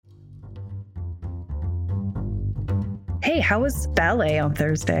Hey, how was ballet on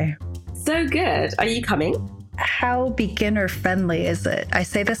Thursday? So good. Are you coming? How beginner friendly is it? I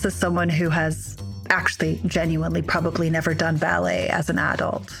say this as someone who has actually genuinely probably never done ballet as an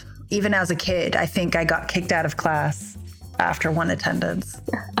adult. Even as a kid, I think I got kicked out of class after one attendance.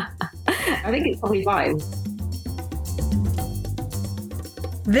 I think it's probably fine.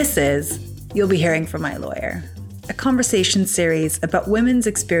 This is You'll Be Hearing from My Lawyer, a conversation series about women's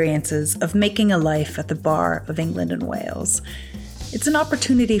experiences of making a life at the bar of England and Wales. It's an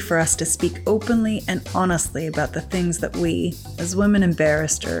opportunity for us to speak openly and honestly about the things that we, as women and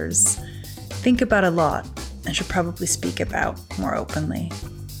barristers, think about a lot and should probably speak about more openly.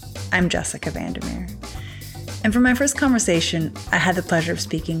 I'm Jessica Vandermeer. And for my first conversation, I had the pleasure of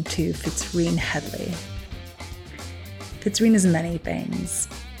speaking to Fitzrene Headley. Fitzrene is many things.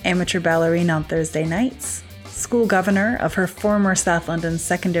 Amateur ballerina on Thursday nights, school governor of her former South London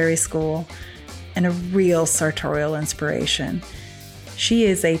secondary school, and a real sartorial inspiration. She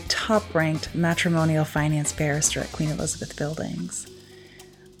is a top-ranked matrimonial finance barrister at Queen Elizabeth Buildings.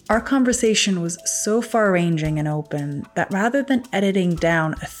 Our conversation was so far-ranging and open that rather than editing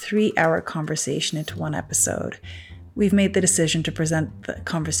down a 3-hour conversation into one episode, we've made the decision to present the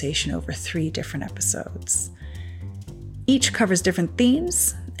conversation over 3 different episodes. Each covers different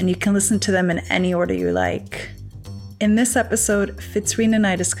themes, and you can listen to them in any order you like. In this episode, Fitzrene and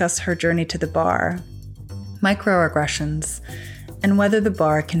I discuss her journey to the bar, microaggressions, and whether the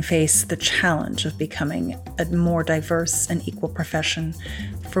bar can face the challenge of becoming a more diverse and equal profession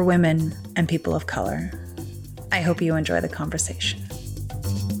for women and people of color. I hope you enjoy the conversation.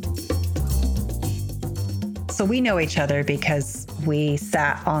 So we know each other because we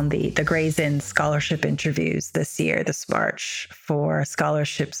sat on the Gray's Inn scholarship interviews this March, for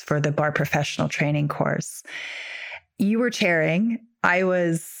scholarships for the bar professional training course. You were chairing. I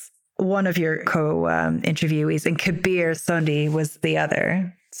was one of your co-interviewees, and Kabir Sundi was the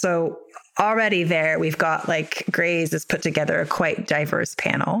other. So already there, we've got Gray's has put together a quite diverse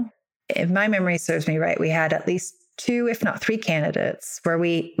panel. If my memory serves me right, we had at least 2, if not 3 candidates where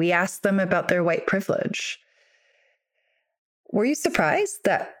we asked them about their white privilege. Were you surprised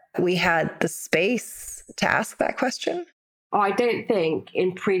that we had the space to ask that question? I don't think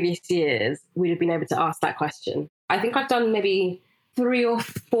in previous years we'd have been able to ask that question. I think I've done maybe 3 or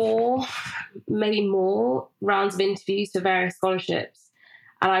 4, maybe more rounds of interviews for various scholarships.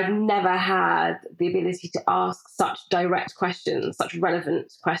 And I've never had the ability to ask such direct questions, such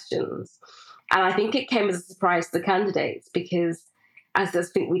relevant questions. And I think it came as a surprise to the candidates because, as I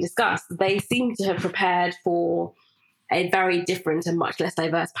think we discussed, they seem to have prepared for a very different and much less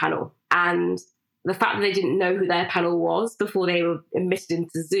diverse panel. And the fact that they didn't know who their panel was before they were admitted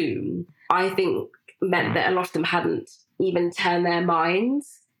into Zoom, I think meant that a lot of them hadn't even turned their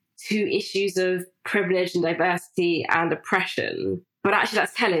minds to issues of privilege and diversity and oppression. But actually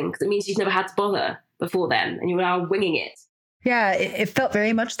that's telling, because it means you've never had to bother before then and you're now winging it. Yeah, it felt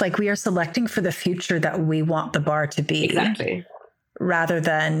very much like we are selecting for the future that we want the bar to be. Exactly. Rather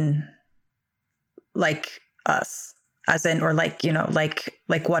than like us. As in, or like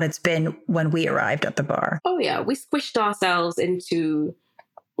what it's been when we arrived at the bar. Oh yeah, we squished ourselves into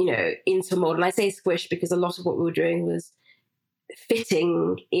a mold. And I say squish because a lot of what we were doing was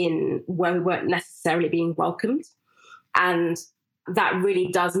fitting in where we weren't necessarily being welcomed. And that really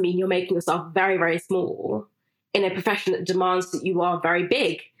does mean you're making yourself very, very small in a profession that demands that you are very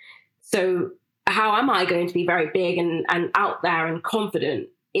big. So how am I going to be very big and out there and confident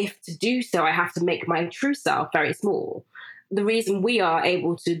if to do so I have to make my true self very small? The reason we are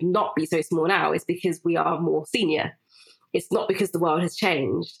able to not be so small now is because we are more senior. It's not because the world has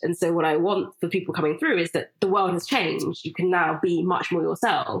changed. And so what I want for people coming through is that the world has changed. You can now be much more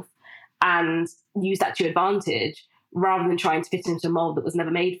yourself and use that to your advantage rather than trying to fit into a mold that was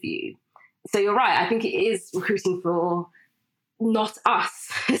never made for you. So you're right. I think it is recruiting for not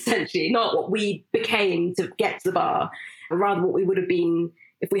us, essentially, not what we became to get to the bar, but rather what we would have been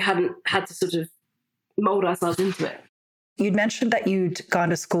if we hadn't had to sort of mold ourselves into it. You'd mentioned that you'd gone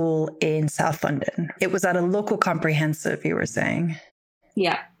to school in South London. It was at a local comprehensive, you were saying.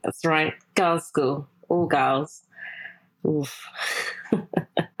 Yeah, that's right. Girls' school, all girls. Oof.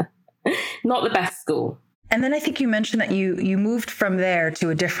 Not the best school. And then I think you mentioned that you moved from there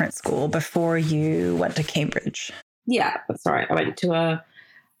to a different school before you went to Cambridge. Yeah, that's right. I went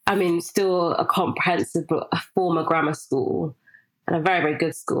to still a comprehensive, but a former grammar school. And a very, very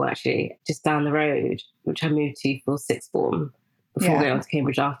good school, actually, just down the road, which I moved to for sixth form before going on to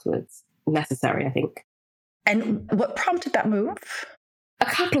Cambridge afterwards. Necessary, I think. And what prompted that move? A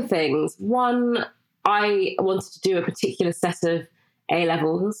couple of things. One, I wanted to do a particular set of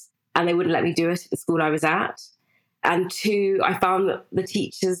A-levels, and they wouldn't let me do it at the school I was at. And two, I found that the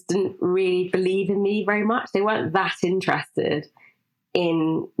teachers didn't really believe in me very much. They weren't that interested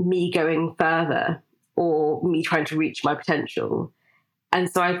in me going further or me trying to reach my potential. And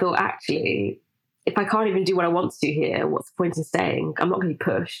so I thought, actually, if I can't even do what I want to do here, what's the point in staying? I'm not going to be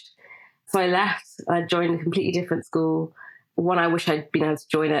pushed. So I left. I joined a completely different school. One I wish I'd been able to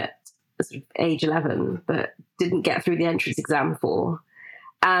join at sort of age 11, but didn't get through the entrance exam for.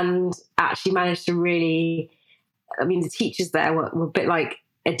 And actually managed to really, I mean, the teachers there were a bit like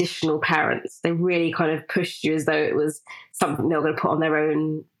additional parents. They really kind of pushed you as though it was something they were going to put on their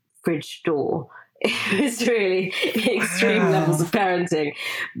own fridge door. It was really extreme levels of parenting,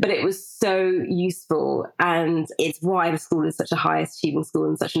 but it was so useful. And it's why the school is such a highest achieving school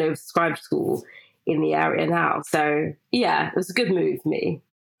and such an oversubscribed school in the area now. So yeah, it was a good move for me.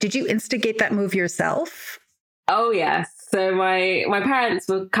 Did you instigate that move yourself? Oh, yes. So my parents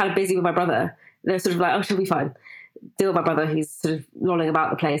were kind of busy with my brother. They're sort of like, oh, she'll be fine. Deal with my brother. He's sort of lolling about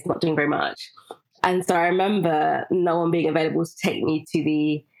the place, not doing very much. And so I remember no one being available to take me to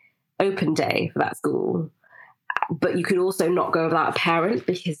the open day for that school. But you could also not go without a parent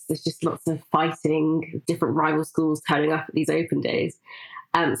because there's just lots of fighting, different rival schools turning up at these open days.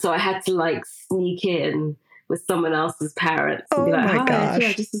 So I had to like sneak in with someone else's parents and be like, my hi, gosh.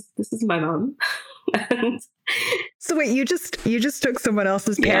 yeah, this is my mum. So wait, you just took someone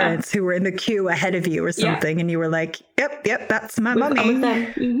else's parents who were in the queue ahead of you or something, and you were like, yep, that's my mummy.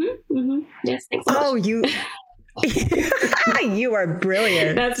 Yes, thanks so much. Oh, you you are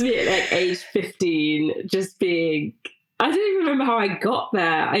brilliant. That's me at like age 15, just being, I don't even remember how I got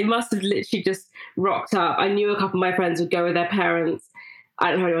there. I must have literally just rocked up. I knew a couple of my friends would go with their parents.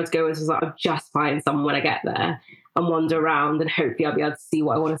 I don't know anyone to go with, so I was like, I'll just find someone when I get there and wander around and hopefully I'll be able to see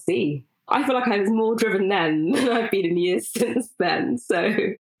what I want to see. I feel like I was more driven then than I've been in years since then. So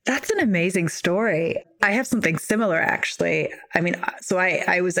that's an amazing story. I have something similar, actually. I mean, so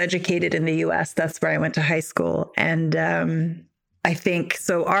I was educated in the US. That's where I went to high school. And I think,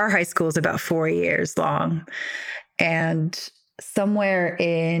 so our high school is about 4 years long. And somewhere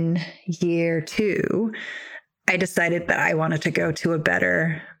in year 2, I decided that I wanted to go to a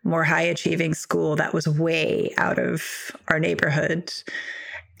better, more high achieving school that was way out of our neighborhood.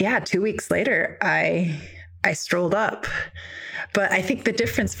 Yeah, 2 weeks later, I strolled up. But I think the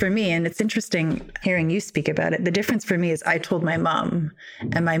difference for me, and it's interesting hearing you speak about it, the difference for me is I told my mom,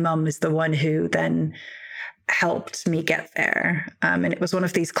 and my mom is the one who then helped me get there. And it was one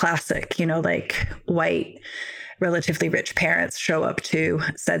of these classic, like white, relatively rich parents show up to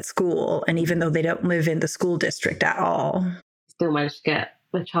said school. And even though they don't live in the school district at all, still managed to get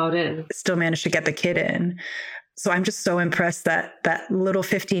the child in. Still managed to get the kid in. So I'm just so impressed that that little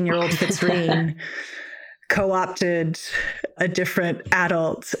 15-year-old Fitzrene co-opted a different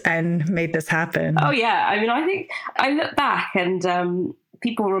adult and made this happen. Oh, yeah. I mean, I think I look back and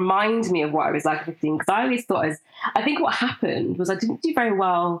people remind me of what I was like at 15, because I always thought I think what happened was I didn't do very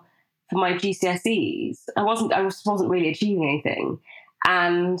well for my GCSEs. I wasn't really achieving anything.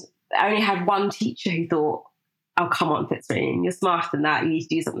 And I only had one teacher who thought, oh, come on, Fitzrene, you're smarter than that. You need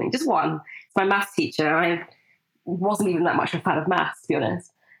to do something. Just one. It's my maths teacher. I wasn't even that much of a fan of maths, to be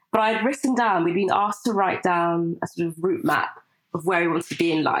honest. But I had written down, we'd been asked to write down a sort of route map of where we wanted to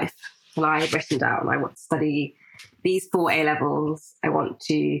be in life. And I had written down, I want to study these 4 A-levels. I want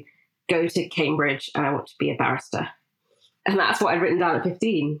to go to Cambridge and I want to be a barrister. And that's what I'd written down at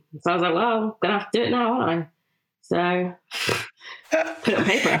 15. So I was like, well, I'm going to have to do it now, aren't I? So put it on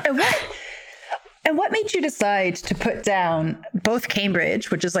paper. And what made you decide to put down both Cambridge,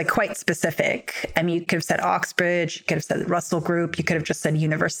 which is like quite specific? I mean, you could have said Oxbridge, you could have said Russell Group, you could have just said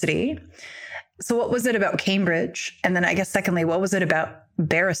university. So what was it about Cambridge? And then I guess secondly, what was it about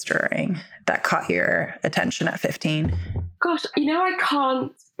barristering that caught your attention at 15? Gosh, I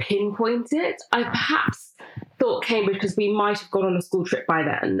can't pinpoint it. I perhaps thought Cambridge because we might have gone on a school trip by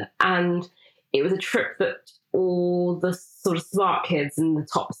then. And it was a trip that all the sort of smart kids in the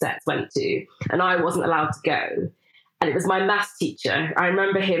top sets went to, and I wasn't allowed to go. And it was my maths teacher. I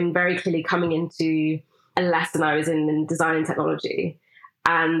remember him very clearly coming into a lesson I was in design and technology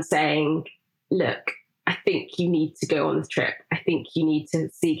and saying, look, I think you need to go on this trip. I think you need to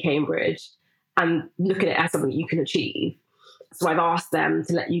see Cambridge and look at it as something you can achieve. So I've asked them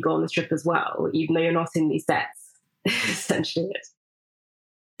to let you go on this trip as well, even though you're not in these sets, essentially.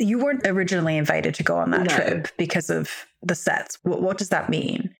 You weren't originally invited to go on that trip because of the sets. What does that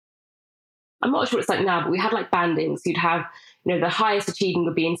mean? I'm not sure what it's like now, but we had like bandings. So you'd have, the highest achieving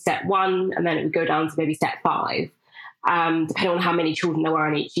would be in set 1, and then it would go down to maybe set 5, depending on how many children there were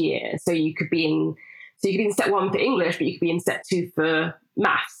in each year. So you could be in set 1 for English, but you could be in set 2 for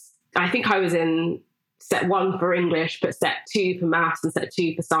maths. I think I was in set 1 for English, but set 2 for maths and set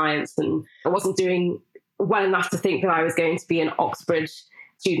 2 for science. And I wasn't doing well enough to think that I was going to be an Oxbridge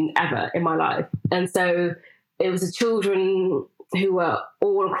student ever in my life. And so it was the children who were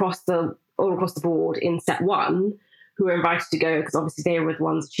all across the board in set 1 who were invited to go, because obviously they were the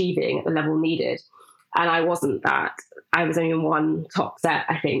ones achieving at the level needed. And I wasn't that. I was only in 1 top set,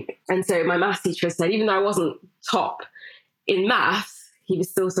 I think. And so my maths teacher said, even though I wasn't top in maths, he was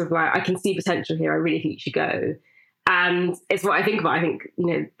still sort of like, I can see potential here. I really think you should go. And it's what I think about. I think,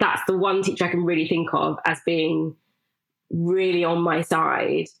 that's the one teacher I can really think of as being really on my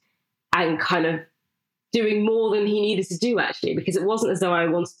side and kind of doing more than he needed to do, actually, because it wasn't as though I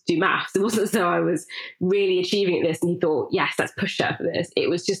wanted to do maths. It wasn't as though I was really achieving at this and he thought, yes, let's push her for this. It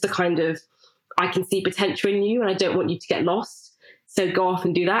was just a kind of, I can see potential in you and I don't want you to get lost. So go off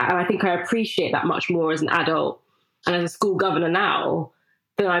and do that. And I think I appreciate that much more as an adult and as a school governor now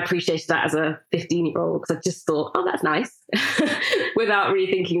than I appreciated that as a 15-year-old, because I just thought, oh, that's nice, without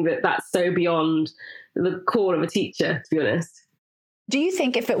really thinking that that's so beyond the call of a teacher, to be honest. Do you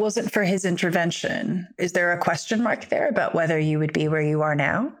think if it wasn't for his intervention, is there a question mark there about whether you would be where you are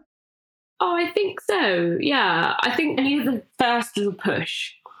now? Oh, I think so. Yeah. I think I needed the first little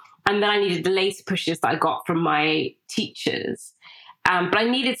push and then I needed the later pushes that I got from my teachers. But I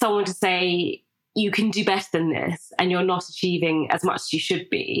needed someone to say, you can do better than this and you're not achieving as much as you should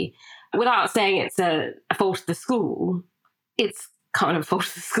be, without saying it's a fault of the school. It's kind of a fault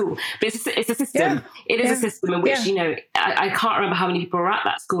of the school, but it's a system. Yeah. It is a system in which, I can't remember how many people are at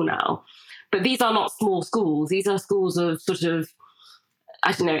that school now, but these are not small schools. These are schools of sort of,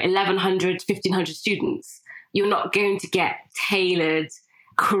 1,100, 1,500 students. You're not going to get tailored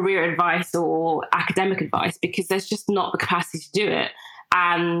career advice or academic advice because there's just not the capacity to do it.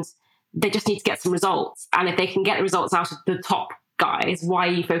 And they just need to get some results. And if they can get the results out of the top guys, why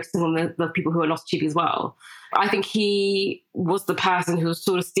are you focusing on the people who are not achieving as well? I think he was the person who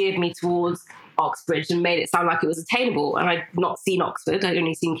sort of steered me towards Oxbridge and made it sound like it was attainable. And I'd not seen Oxford, I'd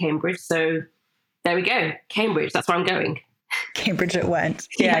only seen Cambridge. So there we go. Cambridge, that's where I'm going. Cambridge it went.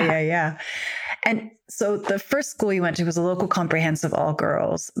 Yeah. And so the first school you went to was a local comprehensive all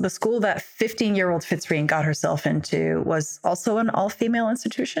girls. The school that 15-year-old Fitzrene got herself into was also an all-female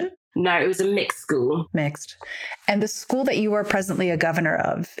institution? No, it was a mixed school. Mixed. And the school that you are presently a governor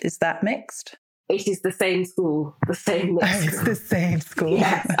of, is that mixed? It is the same school, the same mixed school. It's the same school.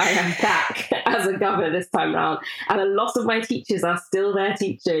 Yes, I am back as a governor this time round. And a lot of my teachers are still there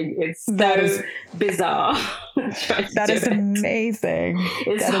teaching. It's so bizarre. That is amazing.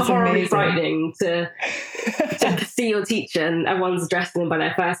 It's horribly frightening to see your teacher and everyone's addressing them by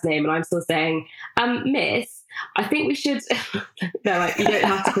their first name and I'm still saying, Miss, I think we should. They're like, you don't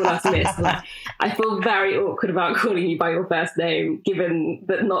have to call us Miss. Like, I feel very awkward about calling you by your first name, given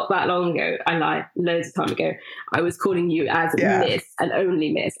that not that long ago, I lie, loads of time ago, I was calling you as Miss and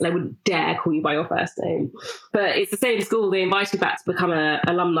only Miss, and I wouldn't dare call you by your first name. But it's the same school. They invited me back to become an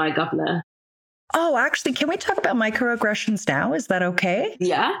alumni governor. Oh, actually, can we talk about microaggressions now? Is that okay?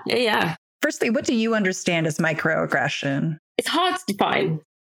 Yeah. Firstly, what do you understand as microaggression? It's hard to define.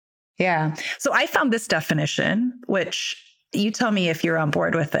 Yeah. So I found this definition, which you tell me if you're on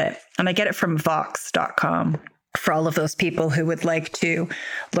board with it. And I get it from vox.com. For all of those people who would like to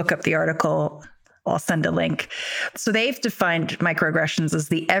look up the article, I'll send a link. So they've defined microaggressions as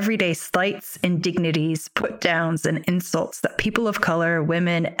the everyday slights, indignities, put downs, and insults that people of color,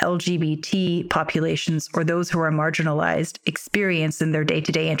 women, LGBT populations, or those who are marginalized experience in their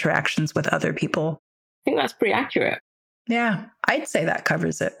day-to-day interactions with other people. I think that's pretty accurate. Yeah, I'd say that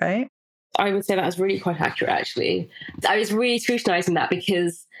covers it, right? I would say that's really quite accurate, actually. I was really scrutinizing that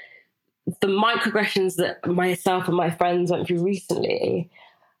because the microaggressions that myself and my friends went through recently,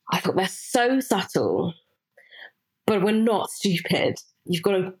 I thought they're so subtle, but we're not stupid. You've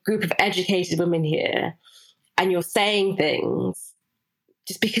got a group of educated women here and you're saying things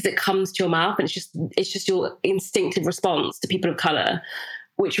just because it comes to your mouth and it's just your instinctive response to people of color,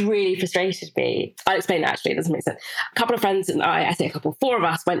 which really frustrated me. I'll explain that, actually. It doesn't make sense. A couple of friends and I say a couple, 4 of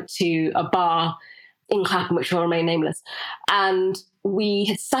us went to a bar in Clapham, which will remain nameless. And we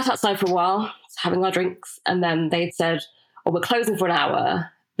had sat outside for a while, having our drinks. And then they'd said, oh, we're closing for an hour,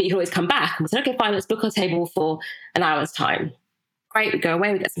 but you can always come back. And we said, okay, fine, let's book our table for an hour's time. Great, we go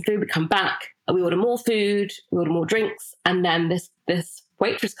away, we get some food, we come back. And we order more food, we order more drinks. And then this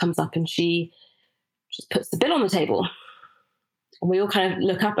waitress comes up and she just puts the bill on the table. We all kind of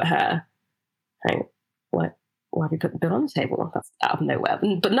look up at her and why have you put the bill on the table? That's out of nowhere.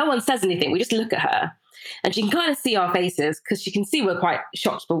 But no one says anything. We just look at her and she can kind of see our faces because she can see we're quite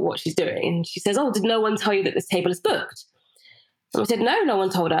shocked by what she's doing. And she says, oh, did no one tell you that this table is booked? So we said, no one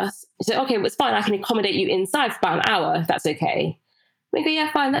told us. She said, okay, well, it's fine. I can accommodate you inside for about an hour, if that's okay. We go,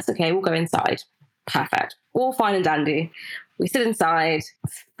 yeah, fine, that's okay. We'll go inside. Perfect. All fine and dandy. We sit inside.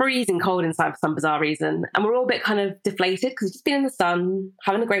 It's freezing cold inside for some bizarre reason. And we're all a bit kind of deflated because we've just been in the sun,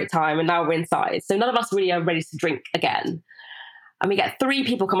 having a great time, and now we're inside. So none of us really are ready to drink again. And we get 3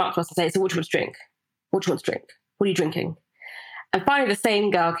 people come up to us and say, so what do you want to drink? What do you want to drink? What are you drinking? And finally, the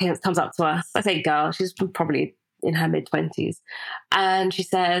same girl comes up to us. I say girl, she's probably in her mid-20s. And she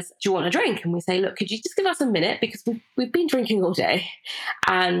says, do you want a drink? And we say, look, could you just give us a minute? Because we've been drinking all day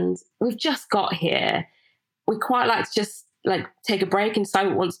and we've just got here. We quite like to just like take a break and decide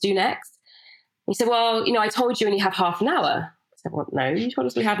what we want to do next. And he said, well, I told you only have half an hour. I said, well, no, you told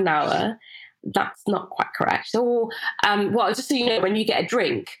us we had an hour. That's not quite correct. So, well, just so you know, when you get a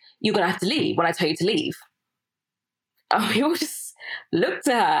drink, you're going to have to leave when I tell you to leave. And we all just looked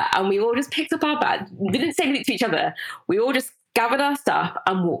at her and we all just picked up our bags. We didn't say anything to each other. We all just gathered our stuff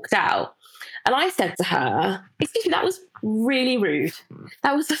and walked out. And I said to her, excuse me, that was really rude.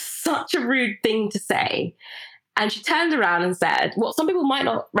 That was such a rude thing to say. And she turned around and said, what some people might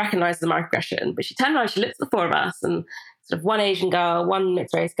not recognize as a microaggression, but she turned around, she looked at the 4 of us and sort of 1 Asian girl, 1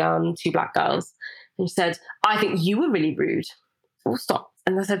 mixed race girl and 2 black girls. And she said, I think you were really rude. Full stop.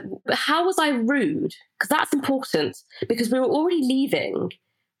 And I said, but how was I rude? Because that's important, because we were already leaving,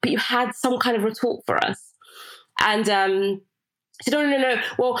 but you had some kind of retort for us. And she said, no.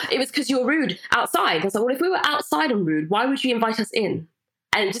 Well, it was because you were rude outside. I was like, well, if we were outside and rude, why would you invite us in?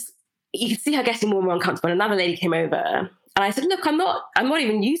 And just, you could see her getting more and more uncomfortable. And another lady came over and I said, look, I'm not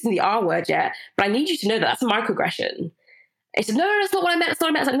even using the R word yet, but I need you to know that that's a microaggression. He said, no, that's not what I meant. That's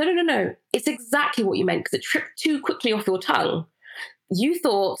not what I meant. I was like, no. It's exactly what you meant because it tripped too quickly off your tongue. You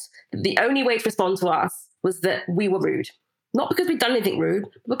thought that the only way to respond to us was that we were rude. Not because we'd done anything rude,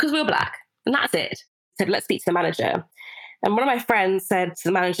 but because we were black. And that's it. He said, let's speak to the manager. And one of my friends said to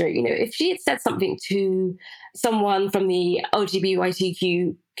the manager, if she had said something to someone from the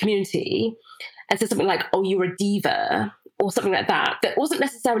LGBTQ community and said something like, oh, you're a diva, or something like that, that wasn't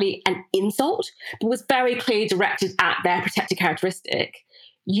necessarily an insult, but was very clearly directed at their protected characteristic,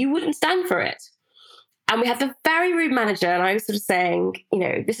 you wouldn't stand for it. And we had the very rude manager, and I was sort of saying,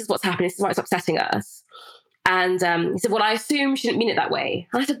 this is what's happening, this is why it's upsetting us. And he said, well, I assume she didn't mean it that way.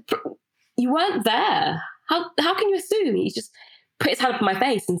 And I said, you weren't there. How can you assume? He just put his hand up in my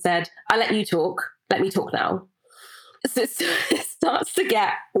face and said, I let you talk. Let me talk now. So it starts to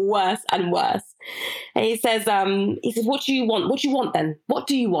get worse and worse. And he says, what do you want? What do you want then? What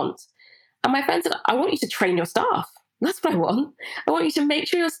do you want? And my friend said, I want you to train your staff. That's what I want. I want you to make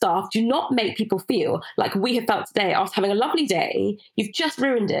sure your staff do not make people feel like we have felt today after having a lovely day. You've just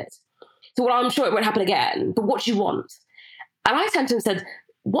ruined it. So well, I'm sure it won't happen again, but what do you want? And I turned to him and said,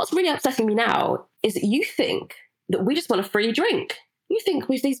 what's really upsetting me now is that you think that we just want a free drink. You think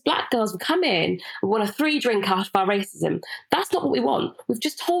with these black girls, we come in and want a free drink out of our racism. That's not what we want. We've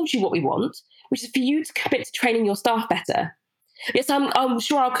just told you what we want, which is for you to commit to training your staff better. Yes, I'm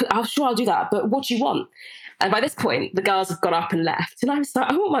sure I'll do that, but what do you want? And by this point, the girls have got up and left. And I was like,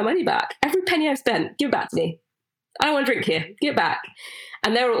 I want my money back. Every penny I've spent, give it back to me. I don't want to drink here. Give it back.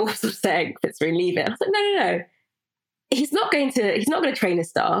 And they were all sort of saying, Fitzrene, leave it. I was like, no. He's not going to train his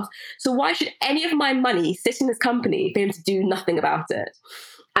staff. So why should any of my money sit in this company for him to do nothing about it?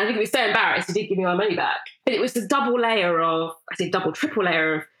 And I think he was so embarrassed he did give me my money back. But it was the triple layer of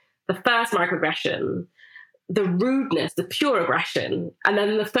the first microaggression, the rudeness, the pure aggression, and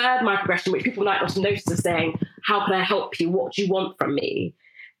then the third microaggression, which people might not notice, is saying, how can I help you? What do you want from me?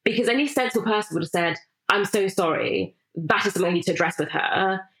 Because any sensible person would have said, I'm so sorry. That is something I need to address with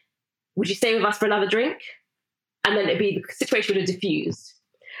her. Would you stay with us for another drink? And then the situation would have diffused.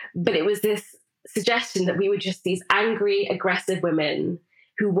 But it was this suggestion that we were just these angry, aggressive women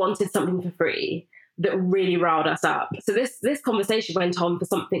who wanted something for free that really riled us up. So this conversation went on for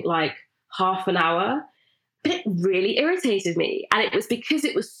something like half an hour, but it really irritated me. And it was because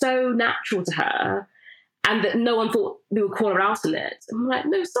it was so natural to her and that no one thought we would call her out on it. And I'm like,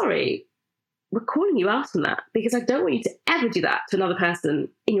 no, sorry, we're calling you out on that because I don't want you to ever do that to another person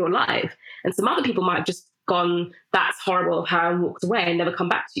in your life. And some other people might have just gone, that's horrible of her, and walked away and never come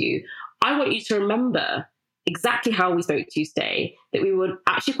back to you. I want you to remember exactly how we spoke to you today, that we were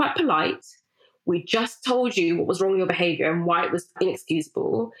actually quite polite. We just told you what was wrong with your behaviour and why it was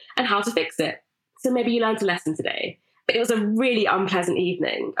inexcusable and how to fix it. So maybe you learned a lesson today. But it was a really unpleasant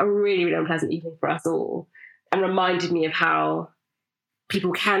evening, a really, really unpleasant evening for us all, and reminded me of how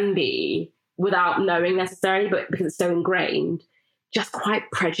people can be, without knowing necessarily, but because it's so ingrained, just quite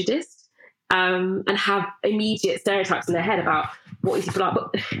prejudiced. And have immediate stereotypes in their head about what these people are.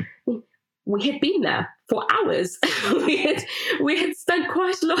 But we had been there for hours. we had spent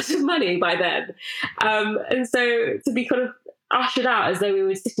quite a lot of money by then. And so to be kind of ushered out as though we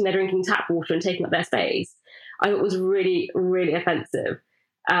were sitting there drinking tap water and taking up their space, I thought was really, really offensive.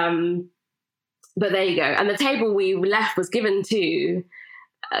 But there you go. And the table we left was given to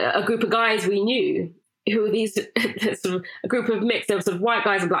a group of guys we knew, who were these sort of a group of mixed, there were sort of white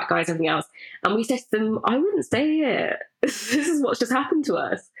guys and black guys, everything else. And we said to them, I wouldn't stay here. This is what's just happened to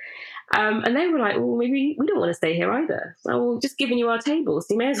us. And they were like, well, maybe we don't want to stay here either. So we're just giving you our table,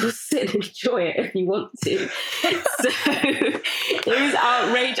 so you may as well sit and enjoy it if you want to. So it was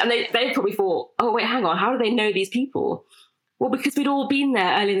outrageous. And they probably thought, oh, wait, hang on, how do they know these people? Well, because we'd all been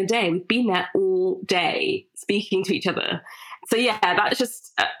there early in the day. We'd been there all day speaking to each other. So yeah, that's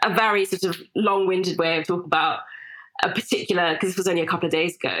just a very sort of long-winded way of talking about a particular, because this was only a couple of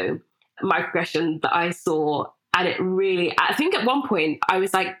days ago, microaggression that I saw. And it really, I think at one point I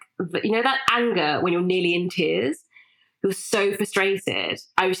was like, you know, that anger when you're nearly in tears? It was so frustrated.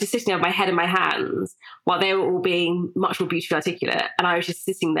 I was just sitting there with my head in my hands while they were all being much more beautifully articulate. And I was just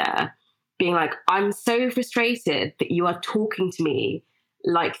sitting there being like, I'm so frustrated that you are talking to me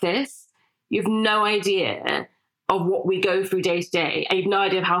like this. You have no idea of what we go through day to day. And you have no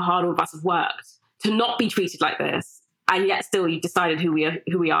idea of how hard all of us have worked to not be treated like this. And yet still you've decided who we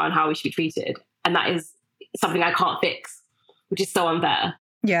are and how we should be treated. And that is something I can't fix, which is so unfair.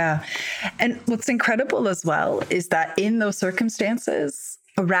 Yeah. And what's incredible as well is that in those circumstances,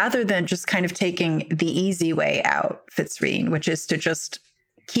 rather than just kind of taking the easy way out, Fitzrene, which is to just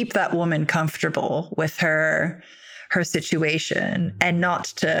keep that woman comfortable with her situation and not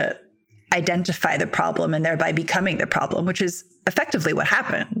to identify the problem and thereby becoming the problem, which is effectively what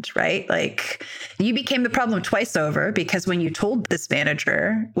happened, right? Like you became the problem twice over, because when you told this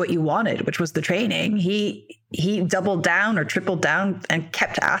manager what you wanted, which was the training, he doubled down or tripled down and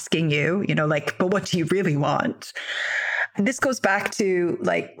kept asking you, you know, like, but what do you really want? And this goes back to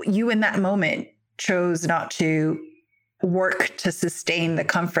like you in that moment chose not to work to sustain the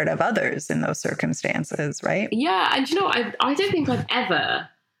comfort of others in those circumstances, right? Yeah. And you know, I don't think I've ever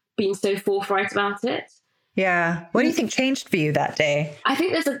been so forthright about it. Yeah. What do you think changed for you that day? I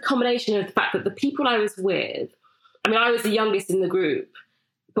think there's a combination of the fact that the people I was with, I mean, I was the youngest in the group,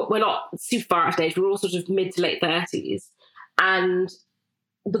 but we're not super far out of age. We're all sort of mid to late 30s. And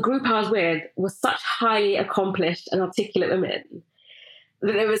the group I was with was such highly accomplished and articulate women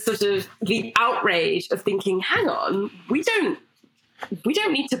that there was sort of the outrage of thinking, hang on, we don't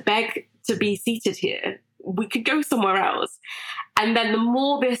need to beg to be seated here. We could go somewhere else. And then the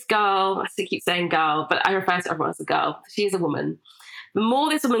more this girl, I still keep saying girl, but I refer to everyone as a girl. She is a woman. The more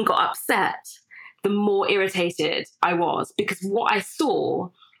this woman got upset, the more irritated I was, because what I saw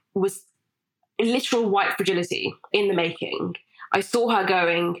was literal white fragility in the making. I saw her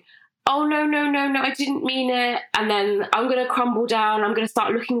going, oh, no, I didn't mean it. And then I'm going to crumble down. I'm going to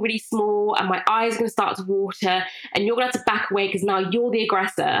start looking really small and my eyes are going to start to water and you're going to have to back away because now you're the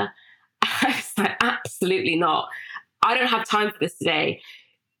aggressor. I was like, absolutely not. I don't have time for this today.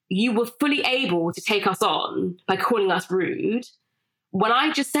 You were fully able to take us on by calling us rude. When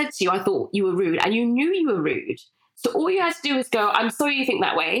I just said to you, I thought you were rude and you knew you were rude. So all you had to do was go, I'm sorry you think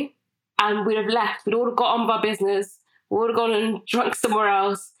that way. And we'd have left. We'd all have got on with our business. We would have gone and drunk somewhere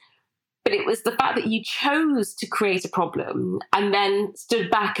else. But it was the fact that you chose to create a problem and then stood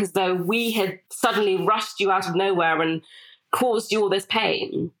back as though we had suddenly rushed you out of nowhere and caused you all this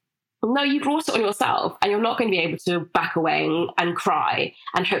pain. No, you brought it on yourself and you're not going to be able to back away and cry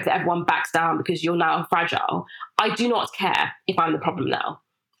and hope that everyone backs down because you're now fragile. I do not care if I'm the problem now.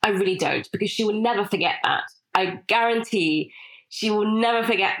 I really don't, because she will never forget that. I guarantee she will never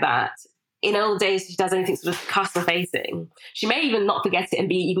forget that. In old days, if she does anything sort of customer facing, she may even not forget it and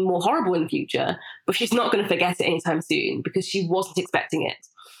be even more horrible in the future, but she's not going to forget it anytime soon because she wasn't expecting it.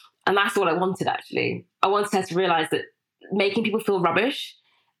 And that's all I wanted, actually. I wanted her to realize that making people feel rubbish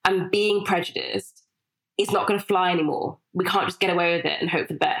and being prejudiced is not going to fly anymore. We can't just get away with it and hope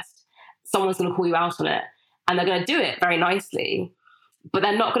for the best. Someone's going to call you out on it and they're going to do it very nicely, but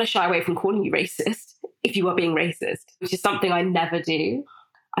they're not going to shy away from calling you racist if you are being racist, which is something I never do.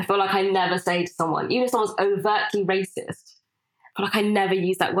 I feel like I never say to someone, even if someone's overtly racist, I feel like I never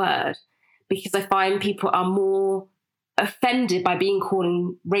use that word because I find people are more offended by being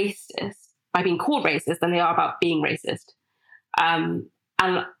called racist than they are about being racist.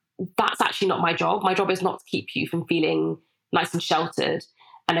 And that's actually not my job. My job is not to keep you from feeling nice and sheltered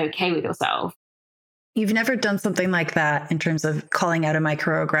and okay with yourself. You've never done something like that in terms of calling out a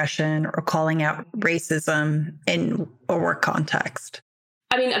microaggression or calling out racism in a work context?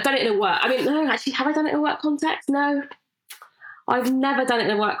 I mean, I've done it in a work. I mean, no, actually, have I done it in a work context? No, I've never done it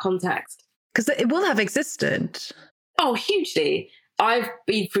in a work context. Because it will have existed. Oh, hugely. I've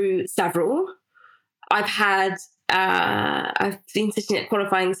been through several. I've been sitting at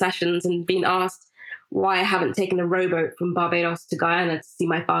qualifying sessions and been asked why I haven't taken a rowboat from Barbados to Guyana to see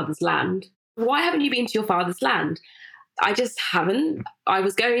my father's land. Why haven't you been to your father's land? I just haven't. I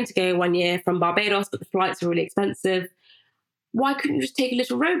was going to go 1 year from Barbados, but the flights were really expensive. Why couldn't you just take a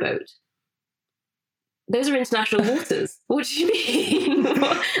little rowboat? Those are international waters. What do you mean?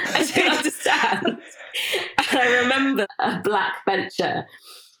 I don't understand. And I remember a black bencher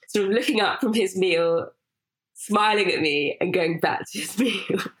sort of looking up from his meal, smiling at me and going back to his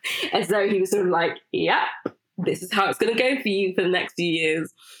meal, as though he was sort of like, yeah, this is how it's going to go for you for the next few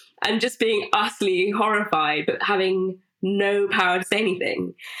years. And just being utterly horrified, but having no power to say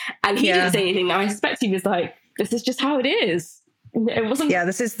anything. And he didn't say anything. I suspect he was like, this is just how it is. It wasn't. Yeah,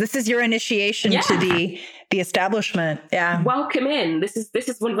 this is your initiation to the establishment. Yeah, welcome in. This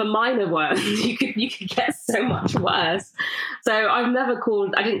is one of the minor ones. You could get so much worse. So I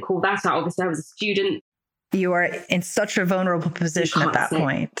didn't call that out. Obviously, I was a student. You are in such a vulnerable position at that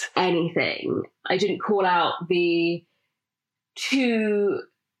point. Anything. I didn't call out the two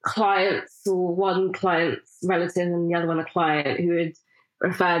clients, or one client's relative and the other one a client, who had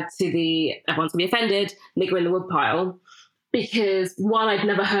referred to the everyone's gonna be offended, nigger in the woodpile. Because one, I'd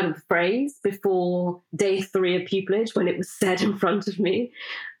never heard of the phrase before day 3 of pupillage when it was said in front of me.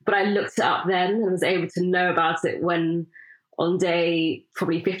 But I looked it up then and was able to know about it when on day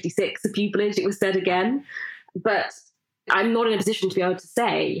probably 56 of pupillage it was said again. But I'm not in a position to be able to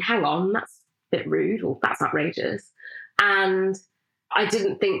say, hang on, that's a bit rude or that's outrageous. And I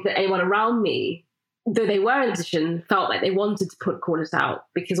didn't think that anyone around me, though they were in a position, felt like they wanted to call it out,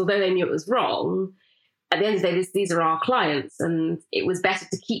 because although they knew it was wrong, at the end of the day, these are our clients, and it was better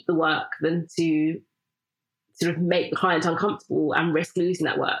to keep the work than to sort of make the client uncomfortable and risk losing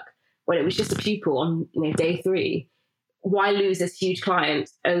that work. When it was just a pupil on day 3, why lose this huge client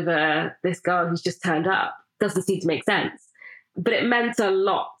over this girl who's just turned up? Doesn't seem to make sense. But it meant a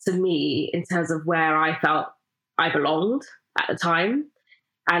lot to me in terms of where I felt I belonged at the time,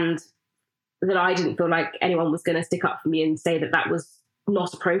 and that I didn't feel like anyone was going to stick up for me and say that that was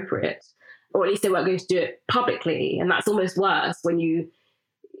not appropriate. Or at least they weren't going to do it publicly. And that's almost worse when you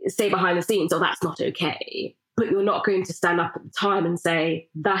say behind the scenes, oh, that's not okay. But you're not going to stand up at the time and say,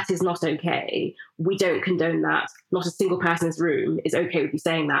 that is not okay. We don't condone that. Not a single person in this room is okay with you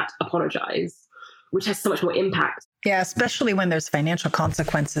saying that. Apologise. Which has so much more impact. Yeah, especially when there's financial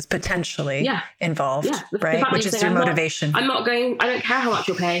consequences potentially involved, right? Which is your motivation. I don't care how much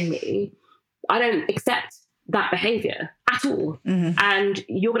you're paying me. I don't accept that behavior at all. Mm-hmm. And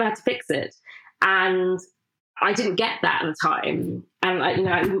you're going to have to fix it. And I didn't get that at the time.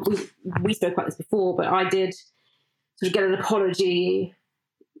 And we spoke about this before, but I did sort of get an apology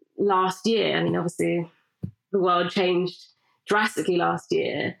last year. I mean, obviously the world changed drastically last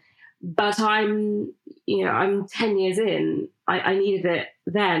year, but I'm 10 years in. I needed it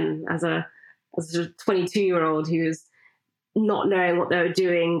then as a sort of 22-year-old who was not knowing what they were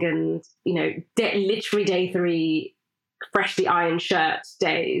doing, and literally day 3 freshly ironed shirt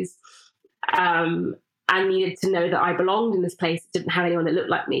days, and needed to know that I belonged in this place, didn't have anyone that looked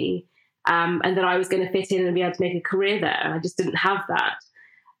like me, and that I was going to fit in and be able to make a career there. And I just didn't have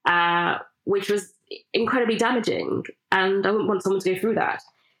that, which was incredibly damaging, and I wouldn't want someone to go through that.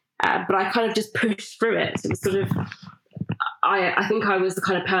 But I kind of just pushed through it. It was sort of, I think I was the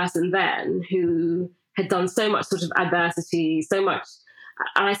kind of person then who had done so much sort of adversity, so much,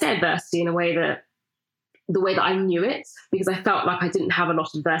 and I say adversity in a way that, the way that I knew it, because I felt like I didn't have a lot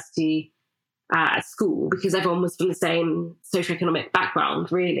of adversity at school, because everyone was from the same socioeconomic background,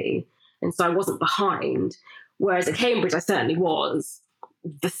 really. And so I wasn't behind. Whereas at Cambridge, I certainly was.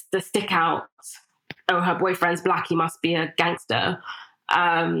 The stick out, oh, her boyfriend's black, he must be a gangster.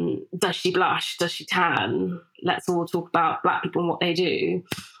 Does she blush? Does she tan? Let's all talk about black people and what they do.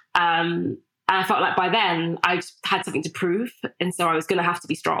 And I felt like by then I had something to prove. And so I was going to have to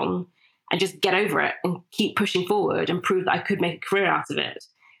be strong and just get over it and keep pushing forward and prove that I could make a career out of it.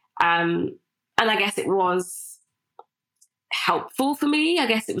 And I guess it was helpful for me. I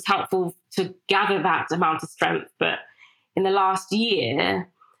guess it was helpful to gather that amount of strength. But in the last year,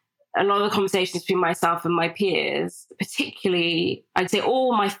 a lot of the conversations between myself and my peers, particularly, I'd say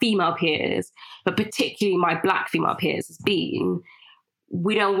all my female peers, but particularly my black female peers, has been,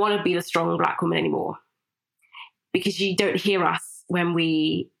 we don't want to be the strong black woman anymore, because you don't hear us when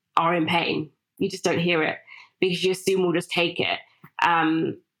we are in pain. You just don't hear it because you assume we'll just take it.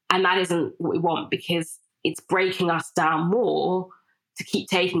 And that isn't what we want, because it's breaking us down more to keep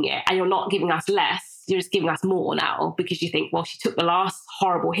taking it. And you're not giving us less. you're just giving us more now because you think, well, she took the last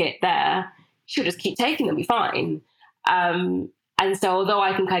horrible hit there. She'll just keep taking them, be fine. And so although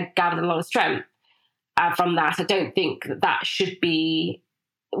I think I gathered a lot of strength from that, I don't think that should be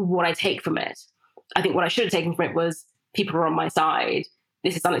what I take from it. I think what I should have taken from it was people are on my side.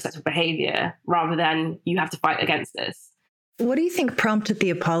 This is unacceptable behavior, rather than you have to fight against this. What do you think prompted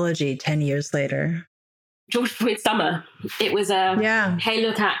the apology 10 years later? George Floyd's summer. It was hey,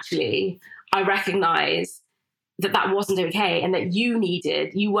 look, actually, I recognise that wasn't okay, and that you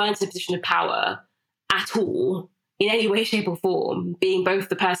weren't in a position of power at all, in any way, shape or form, being both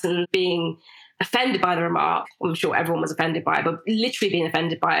the person being offended by the remark, I'm sure everyone was offended by it, but literally being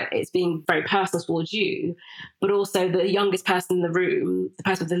offended by it, it's being very personal towards you, but also the youngest person in the room, the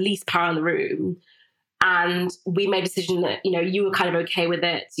person with the least power in the room. And we made a decision that, you were kind of okay with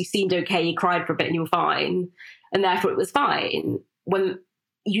it. You seemed okay. You cried for a bit and you were fine. And therefore it was fine. When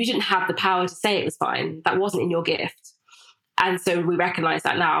you didn't have the power to say it was fine, that wasn't in your gift. And so we recognize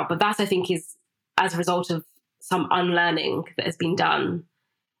that now. But that, I think, is as a result of some unlearning that has been done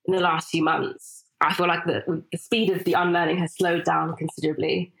in the last few months. I feel like the speed of the unlearning has slowed down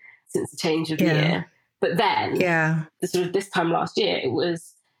considerably since the change of the year. But then, this time last year, it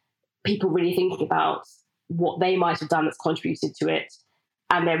was people really thinking about what they might have done that's contributed to it.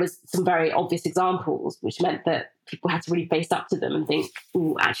 And there was some very obvious examples, which meant that people had to really face up to them and think,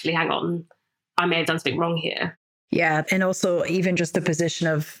 oh, actually, hang on, I may have done something wrong here. Yeah. And also even just the position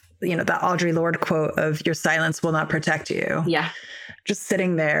of, that Audre Lorde quote of your silence will not protect you. Yeah. Just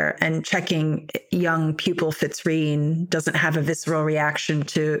sitting there and checking young pupil Fitzrene doesn't have a visceral reaction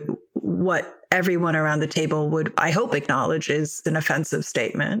to what everyone around the table would, I hope, acknowledge is an offensive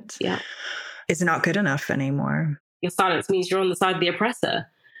statement. Yeah. Is not good enough anymore. Your silence means you're on the side of the oppressor.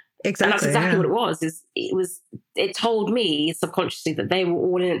 Exactly. And that's exactly what it was. It told me subconsciously that they were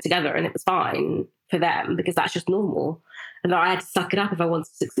all in it together and it was fine for them because that's just normal. And that I had to suck it up if I wanted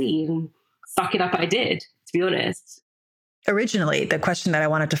to succeed, and suck it up I did, to be honest. Originally, the question that I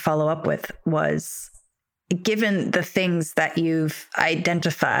wanted to follow up with was, given the things that you've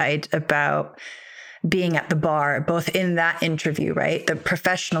identified about being at the bar, both in that interview, right? The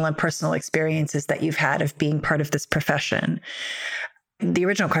professional and personal experiences that you've had of being part of this profession. The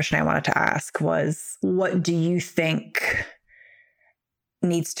original question I wanted to ask was, what do you think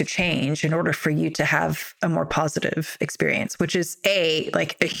needs to change in order for you to have a more positive experience? Which is A,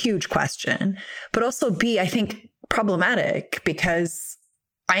 like a huge question, but also B, I think problematic, because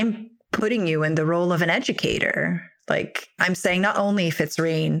I'm putting you in the role of an educator. Like, I'm saying, not only,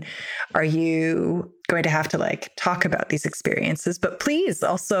 Fitzrene, are you going to have to talk about these experiences, but please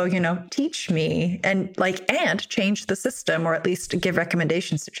also, teach me and change the system, or at least give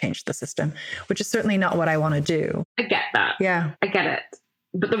recommendations to change the system, which is certainly not what I want to do. I get that. Yeah. I get it.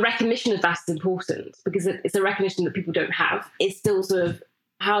 But the recognition of that is important because it's a recognition that people don't have. It's still sort of,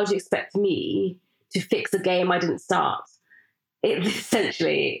 how do you expect me to fix a game I didn't start? It's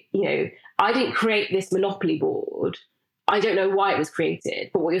essentially, I didn't create this Monopoly board. I don't know why it was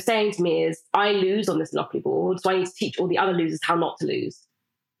created. But what you're saying to me is, I lose on this Monopoly board, so I need to teach all the other losers how not to lose.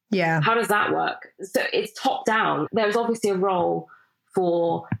 Yeah. How does that work? So it's top down. There's obviously a role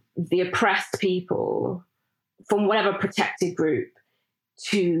for the oppressed people from whatever protected group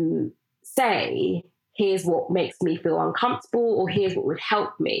to say, here's what makes me feel uncomfortable, or here's what would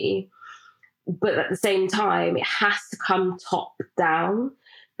help me. But at the same time, it has to come top down,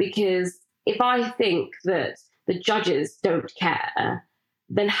 because if I think that the judges don't care,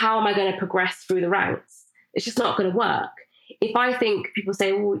 then how am I going to progress through the ranks? It's just not going to work. If I think people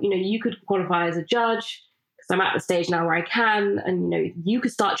say, well, you could qualify as a judge because I'm at the stage now where I can, and, you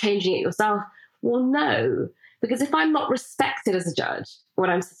could start changing it yourself. Well, no, because if I'm not respected as a judge when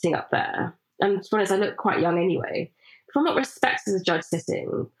I'm sitting up there, and to be honest, I look quite young anyway, if I'm not respected as a judge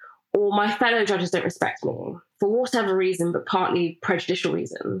sitting, or my fellow judges don't respect me for whatever reason, but partly prejudicial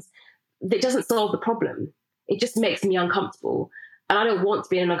reasons, it doesn't solve the problem. It just makes me uncomfortable. And I don't want to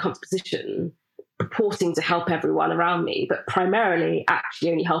be in an uncomfortable position purporting to help everyone around me, but primarily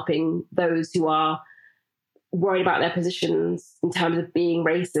actually only helping those who are worried about their positions in terms of being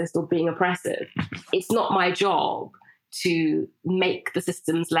racist or being oppressive. It's not my job to make the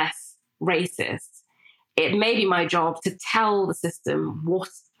systems less racist. It may be my job to tell the system what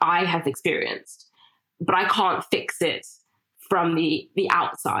I have experienced, but I can't fix it from the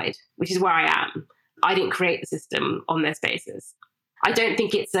outside, which is where I am. I didn't create the system on this basis. I don't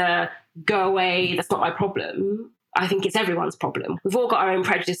think it's a go away, that's not my problem. I think it's everyone's problem. We've all got our own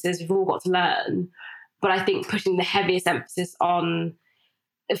prejudices, we've all got to learn. But I think putting the heaviest emphasis on,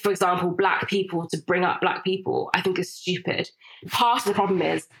 for example, Black people to bring up Black people, I think is stupid. Part of the problem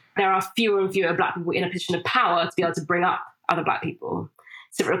is there are fewer and fewer Black people in a position of power to be able to bring up other Black people.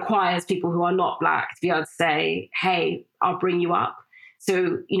 So it requires people who are not Black to be able to say, hey, I'll bring you up.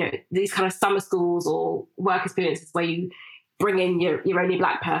 So, these kind of summer schools or work experiences where you bring in your only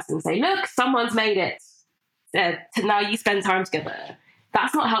Black person and say, look, someone's made it. Now you spend time together.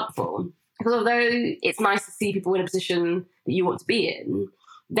 That's not helpful. Because although it's nice to see people in a position that you want to be in,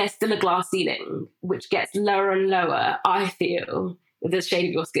 there's still a glass ceiling, which gets lower and lower, I feel, with the shade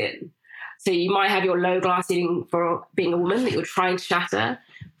of your skin. So you might have your low glass ceiling for being a woman that you're trying to shatter,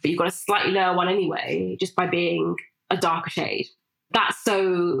 but you've got a slightly lower one anyway, just by being a darker shade. That's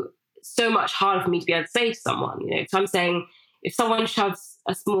so much harder for me to be able to say to someone. So I'm saying, if someone shoves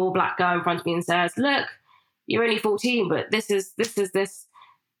a small Black girl in front of me and says, look, you're only 14, but this is this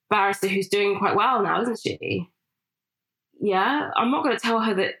barrister who's doing quite well now, isn't she? Yeah, I'm not going to tell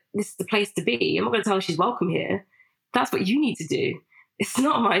her that this is the place to be. I'm not going to tell her she's welcome here. That's what you need to do. It's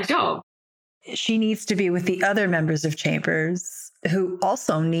not my job. She needs to be with the other members of Chambers who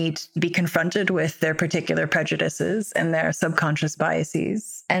also need to be confronted with their particular prejudices and their subconscious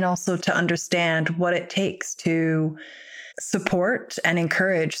biases, and also to understand what it takes to support and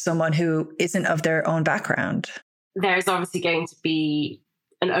encourage someone who isn't of their own background. There's obviously going to be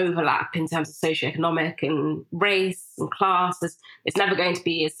an overlap in terms of socioeconomic and race and class. It's never going to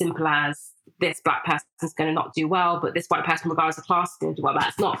be as simple as this Black person is going to not do well, but this white person, regardless of class, is going to do well.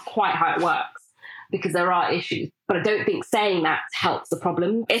 That's not quite how it works, because there are issues. But I don't think saying that helps the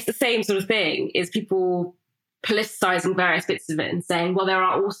problem. It's the same sort of thing, is people politicizing various bits of it and saying, well, there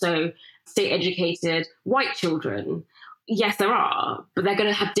are also state-educated white children. Yes, there are, but they're going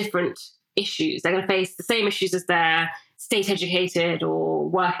to have different issues. They're going to face the same issues as their state-educated or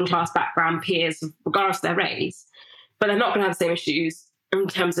working-class background peers, regardless of their race. But they're not going to have the same issues in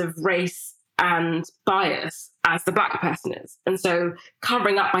terms of race and bias as the Black person is. And so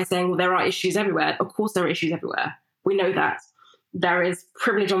covering up by saying, well, there are issues everywhere. Of course there are issues everywhere. We know that. There is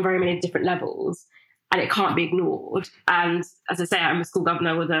privilege on very many different levels, and it can't be ignored. And as I say, I'm a school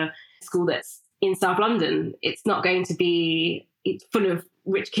governor with a school that's in South London. It's not going to be full of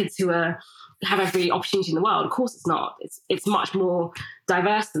rich kids who have every opportunity in the world. Of course it's not. It's much more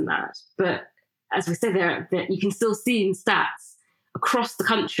diverse than that. But as we say, there you can still see in stats across the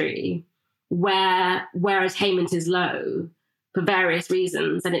country where attainment is low for various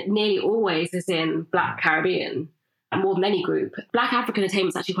reasons, and it nearly always is in Black Caribbean, and more than any group. Black African attainment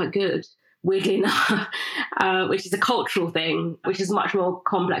is actually quite good, weirdly enough, which is a cultural thing, which is much more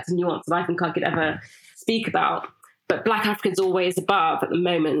complex and nuanced than I think I could ever speak about. But Black African's always above, at the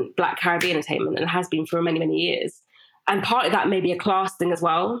moment, Black Caribbean attainment, and has been for many, many years. And part of that may be a class thing as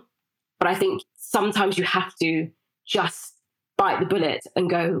well. But I think sometimes you have to just bite the bullet and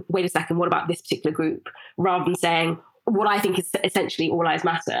go, wait a second, what about this particular group? Rather than saying what I think is essentially all lives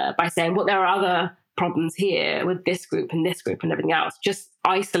matter, by saying, well, there are other problems here with this group and everything else. Just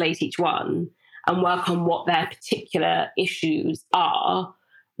isolate each one and work on what their particular issues are,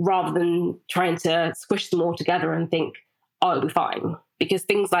 rather than trying to squish them all together and think, oh, it'll be fine. Because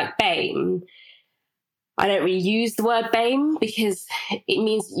things like BAME, I don't really use the word BAME because it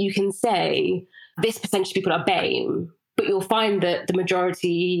means you can say this percentage of people are BAME, but you'll find that the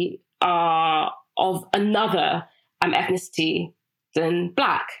majority are of another ethnicity than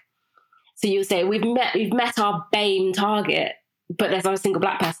Black. So you'll say, we've met our BAME target, but there's not a single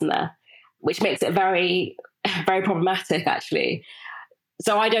Black person there, which makes it very, very problematic, actually.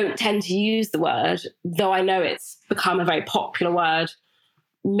 So I don't tend to use the word, though I know it's become a very popular word,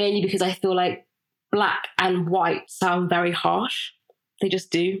 mainly because I feel like Black and white sound very harsh. They just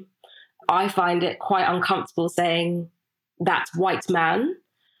do. I find it quite uncomfortable saying that's white man.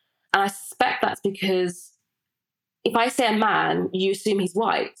 And I suspect that's because if I say a man, you assume he's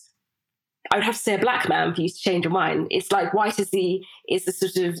white. I would have to say a Black man for you to change your mind. It's like white is the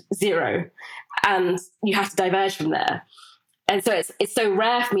sort of zero, and you have to diverge from there. And so it's so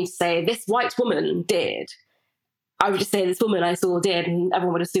rare for me to say, this white woman did. I would just say, this woman I saw did, and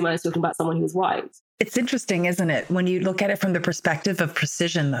everyone would assume I was talking about someone who was white. It's interesting, isn't it? When you look at it from the perspective of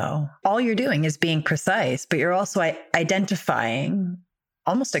precision, though, all you're doing is being precise, but you're also identifying,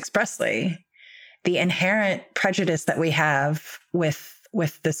 almost expressly, the inherent prejudice that we have with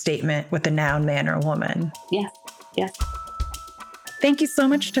the statement, with the noun man or woman. Yes, yes. Thank you so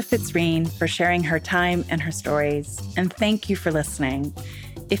much to Fitzrene for sharing her time and her stories, and thank you for listening.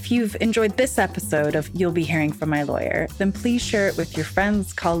 If you've enjoyed this episode of You'll Be Hearing from My Lawyer, then please share it with your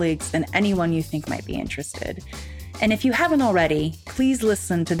friends, colleagues, and anyone you think might be interested. And if you haven't already, please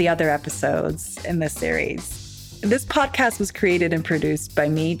listen to the other episodes in this series. This podcast was created and produced by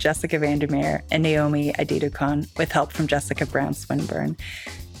me, Jessica Vandermeer, and Naomi Adedokun, with help from Jessica Brown Swinburne.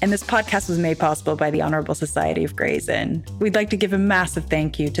 And this podcast was made possible by the Honourable Society of Gray's Inn. We'd like to give a massive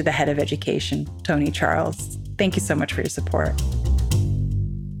thank you to the head of education, Tony Charles. Thank you so much for your support.